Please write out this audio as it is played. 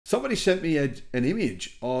Somebody sent me an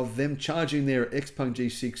image of them charging their Xpeng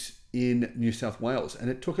G6 in New South Wales, and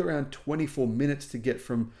it took around 24 minutes to get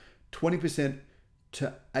from 20%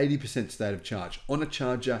 to 80% state of charge on a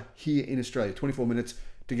charger here in Australia. 24 minutes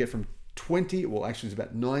to get from 20, well actually it's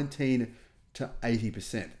about 19 to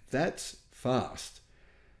 80%. That's fast.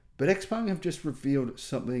 But Xpeng have just revealed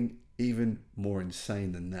something even more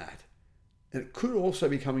insane than that. And it could also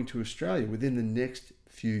be coming to Australia within the next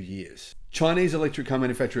few years. Chinese electric car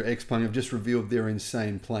manufacturer Xpeng have just revealed their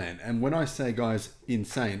insane plan. And when I say, guys,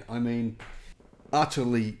 insane, I mean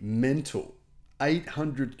utterly mental.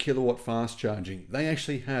 800 kilowatt fast charging. They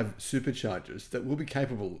actually have superchargers that will be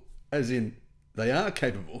capable, as in they are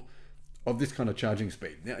capable of this kind of charging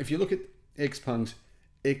speed. Now, if you look at Xpeng's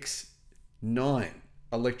X9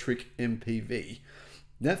 electric MPV,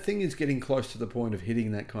 that thing is getting close to the point of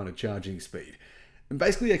hitting that kind of charging speed. And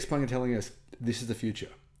basically Xpeng are telling us this is the future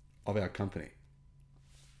of our company.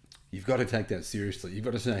 You've got to take that seriously. You've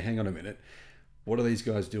got to say, hang on a minute, what are these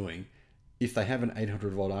guys doing? If they have an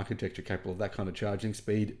 800 volt architecture capable of that kind of charging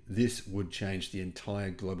speed, this would change the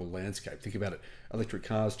entire global landscape. Think about it. Electric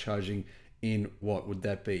cars charging in, what would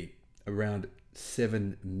that be? Around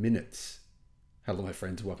 7 minutes. Hello, my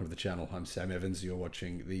friends. Welcome to the channel. I'm Sam Evans. You're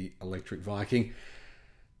watching the Electric Viking.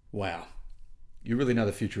 Wow. You really know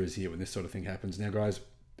the future is here when this sort of thing happens. Now, guys,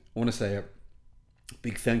 I want to say a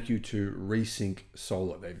big thank you to Resync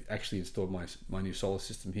Solar. They've actually installed my new solar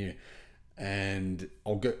system here. And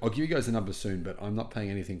I'll give you guys the numbers soon, but I'm not paying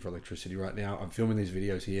anything for electricity right now. I'm filming these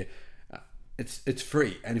videos here. It's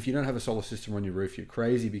free. And if you don't have a solar system on your roof, you're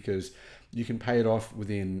crazy, because you can pay it off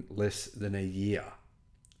within less than a year.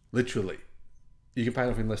 Literally. You can pay it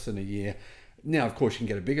off in less than a year. Now, of course, you can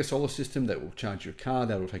get a bigger solar system that will charge your car.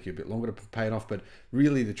 That will take you a bit longer to pay it off. But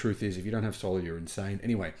really, the truth is, if you don't have solar, you're insane.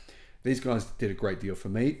 Anyway, these guys did a great deal for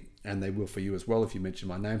me, and they will for you as well if you mention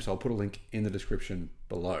my name. So I'll put a link in the description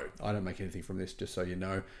below. I don't make anything from this, just so you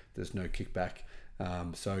know. There's no kickback.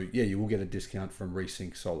 So yeah, you will get a discount from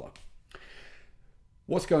Resync Solar.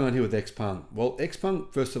 What's going on here with Xpeng? Well,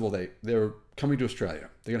 Xpeng, first of all, they're coming to Australia.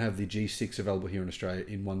 They're going to have the G6 available here in Australia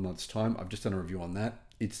in 1 month's time. I've just done a review on that.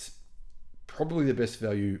 It's probably the best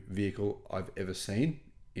value vehicle I've ever seen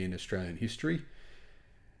in Australian history.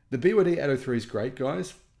 The BYD 803 is great,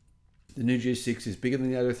 guys. The new G6 is bigger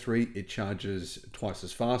than the 803. It charges twice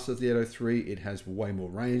as fast as the 803. It has way more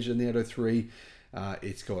range than the 803.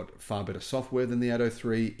 It's got far better software than the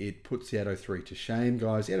 803. It puts the 803 to shame,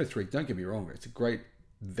 guys. The 803, don't get me wrong, it's a great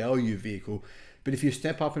value vehicle. But if you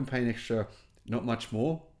step up and pay an extra, not much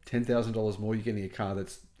more, $10,000 more, you're getting a car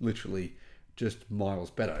that's literally just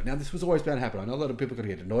miles better. Now, this was always bound to happen. I know a lot of people are going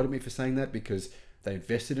to get annoyed at me for saying that because they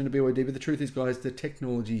invested in a BYD, but the truth is, guys, the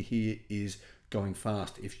technology here is going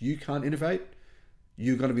fast. If you can't innovate,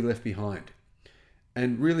 you're going to be left behind.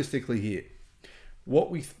 And realistically here,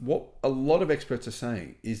 what a lot of experts are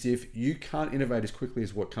saying is, if you can't innovate as quickly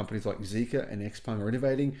as what companies like Zeekr and Xpeng are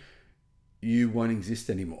innovating, you won't exist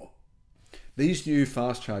anymore. These new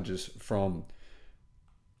fast chargers from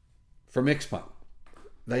Xpeng,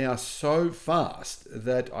 they are so fast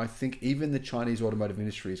that I think even the Chinese automotive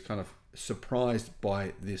industry is kind of surprised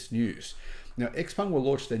by this news. Now, Xpeng will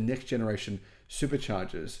launch their next generation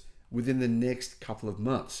superchargers within the next couple of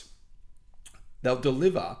months. They'll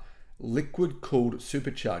deliver liquid cooled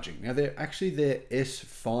supercharging. Now, they're actually their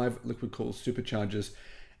S5 liquid cooled superchargers.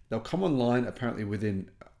 They'll come online apparently within,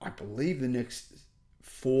 I believe, the next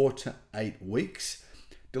 4 to 8 weeks,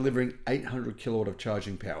 delivering 800 kilowatt of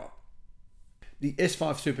charging power. The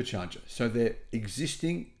S5 supercharger, so their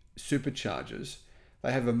existing superchargers,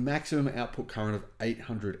 they have a maximum output current of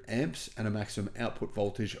 800 amps and a maximum output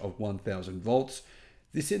voltage of 1000 volts.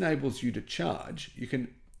 This enables you to charge. You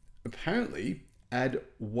can apparently add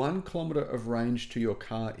 1 kilometer of range to your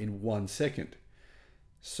car in 1 second.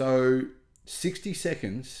 So 60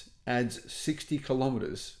 seconds adds 60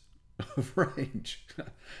 kilometers of range.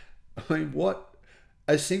 I mean, what?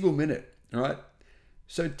 A single minute, right?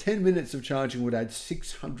 So 10 minutes of charging would add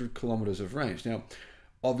 600 kilometers of range. Now,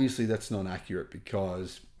 obviously that's not accurate,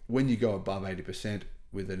 because when you go above 80%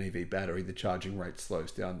 with an EV battery, the charging rate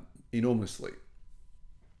slows down enormously.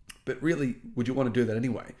 But really, would you want to do that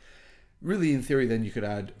anyway? Really, in theory, then you could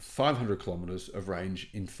add 500 kilometers of range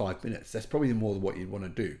in 5 minutes. That's probably more than what you'd want to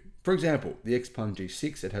do. For example, the Xpeng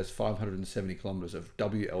G6, it has 570 kilometers of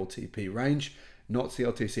WLTP range, not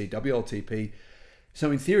CLTC, WLTP. So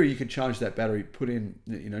in theory, you could charge that battery, put in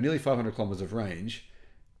nearly 500 kilometers of range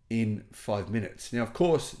in 5 minutes. Now, of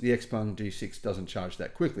course, the Xpeng G6 doesn't charge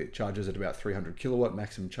that quickly. It charges at about 300 kilowatt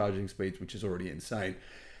maximum charging speeds, which is already insane.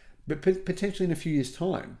 But potentially in a few years'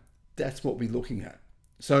 time, that's what we're looking at.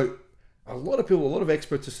 So a lot of people, a lot of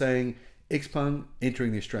experts are saying Xpeng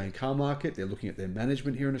entering the Australian car market. They're looking at their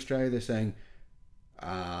management here in Australia. They're saying,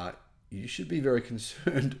 you should be very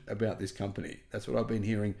concerned about this company. That's what I've been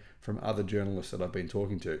hearing from other journalists that I've been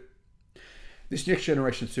talking to. This next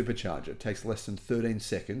generation supercharger takes less than 13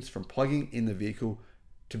 seconds from plugging in the vehicle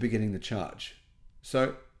to beginning the charge.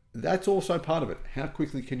 So that's also part of it. How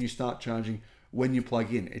quickly can you start charging when you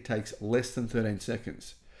plug in? It takes less than 13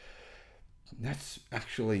 seconds. That's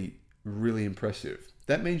actually really impressive.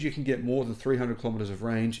 That means you can get more than 300 kilometers of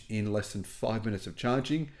range in less than 5 minutes of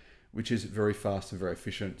charging, which is very fast and very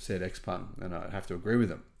efficient, said Xpeng, and I have to agree with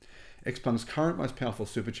them. Xpeng's current most powerful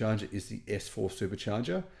supercharger is the S4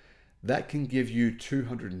 supercharger. That can give you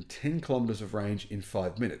 210 kilometers of range in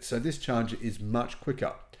 5 minutes. So this charger is much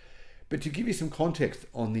quicker. But to give you some context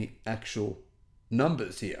on the actual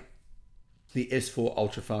numbers here, the S4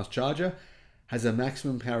 ultra-fast charger has a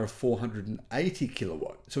maximum power of 480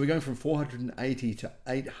 kilowatt. So we're going from 480 to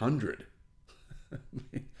 800.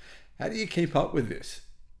 How do you keep up with this?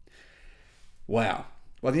 Wow.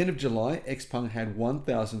 By the end of July, Xpeng had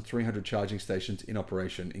 1,300 charging stations in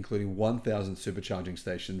operation, including 1,000 supercharging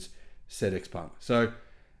stations, said Xpeng. So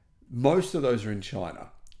most of those are in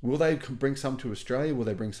China. Will they bring some to Australia? Will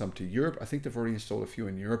they bring some to Europe? I think they've already installed a few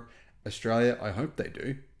in Europe. Australia, I hope they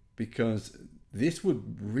do, because this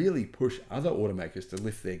would really push other automakers to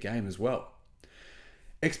lift their game as well.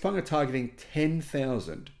 Xpeng are targeting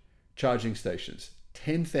 10,000 charging stations,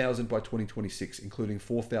 10,000 by 2026, including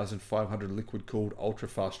 4,500 liquid-cooled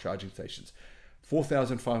ultra-fast charging stations,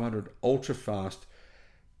 4,500 ultra-fast,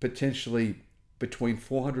 potentially between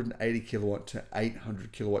 480 kilowatt to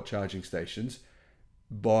 800 kilowatt charging stations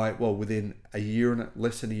by, well, within a year and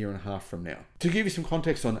less than a year and a half from now. To give you some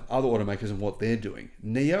context on other automakers and what they're doing,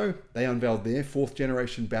 NIO, they unveiled their 4th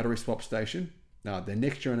generation battery swap station. Now, their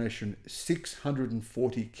next generation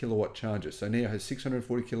 640 kilowatt charger. So NIO has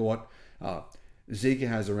 640 kilowatt. Zeekr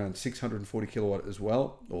has around 640 kilowatt as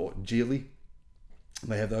well, or Geely.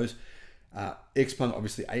 They have those. Xpeng,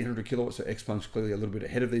 obviously 800 kilowatts, so Xpeng's clearly a little bit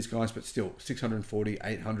ahead of these guys, but still 640,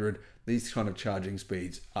 800, these kind of charging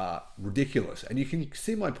speeds are ridiculous. And you can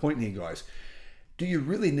see my point here, guys. Do you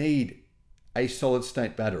really need a solid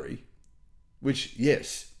state battery? Which,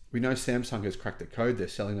 yes, we know Samsung has cracked the code. They're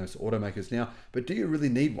selling those to automakers now, but do you really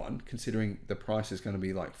need one, considering the price is going to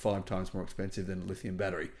be like 5 times more expensive than a lithium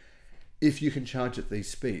battery, if you can charge at these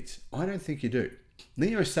speeds? I don't think you do.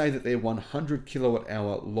 NIO say that their 100 kilowatt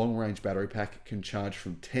hour long range battery pack can charge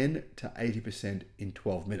from 10 to 80% in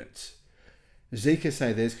 12 minutes. Zeekr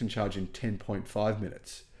say theirs can charge in 10.5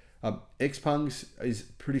 minutes. Xpeng's is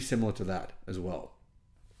pretty similar to that as well.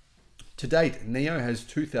 To date, NIO has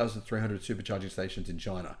 2,300 supercharging stations in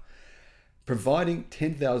China, providing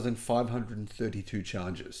 10,532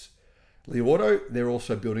 chargers. Li Auto, they're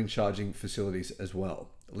also building charging facilities as well.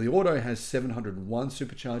 Li Auto has 701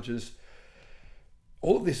 superchargers.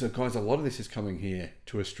 All of this, guys, a lot of this is coming here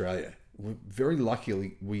to Australia. Very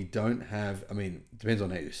luckily, we don't have, I mean, it depends on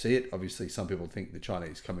how you see it. Obviously, some people think the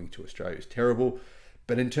Chinese coming to Australia is terrible.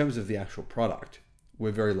 But in terms of the actual product,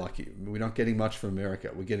 we're very lucky. We're not getting much from America.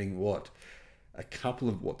 We're getting what? A couple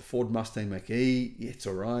of the Ford Mustang Mach-E. It's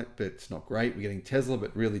all right, but it's not great. We're getting Tesla,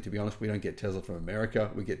 but really, to be honest, we don't get Tesla from America.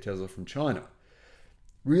 We get Tesla from China.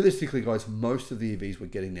 Realistically, guys, most of the EVs we're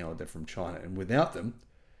getting now are from China. And without them,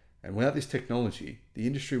 and without this technology, the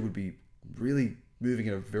industry would be really moving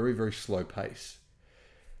at a very, very slow pace.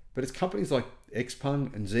 But it's companies like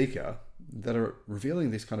Xpeng and Zeekr that are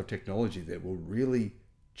revealing this kind of technology that will really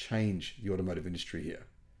change the automotive industry here.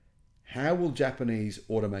 How will Japanese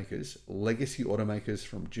automakers, legacy automakers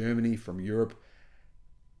from Germany, from Europe,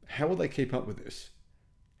 how will they keep up with this?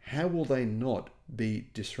 How will they not be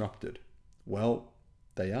disrupted? Well,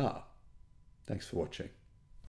 they are. Thanks for watching.